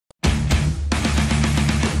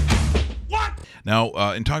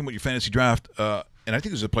Now, in talking about your fantasy draft, and I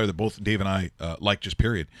think this is a player that both Dave and I like, just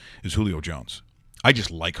period, is Julio Jones. I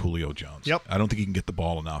just like Julio Jones. Yep. I don't think he can get the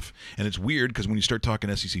ball enough. And it's weird because when you start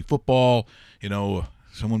talking SEC football,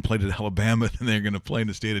 someone played at Alabama and they're going to play in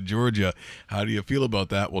the state of Georgia. How do you feel about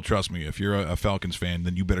that? Well, trust me, if you're a Falcons fan,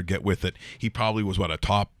 then you better get with it. He probably was, a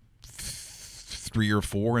top 3 or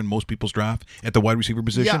 4 in most people's draft at the wide receiver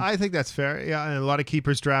position? Yeah, I think that's fair. Yeah, and a lot of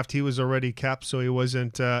keepers draft, he was already kept, so he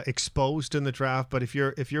wasn't exposed in the draft. But if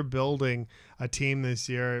you're building a team this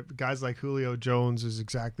year, guys like Julio Jones is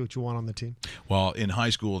exactly what you want on the team. Well, in high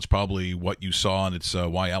school, it's probably what you saw, and it's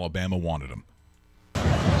why Alabama wanted him.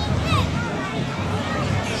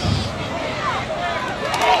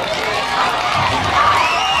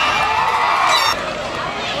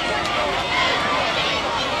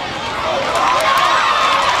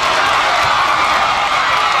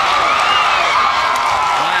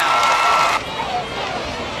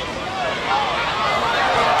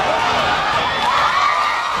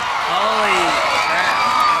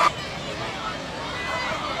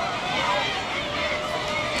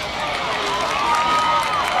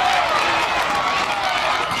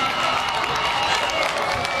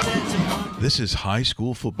 This is high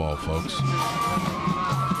school football, folks.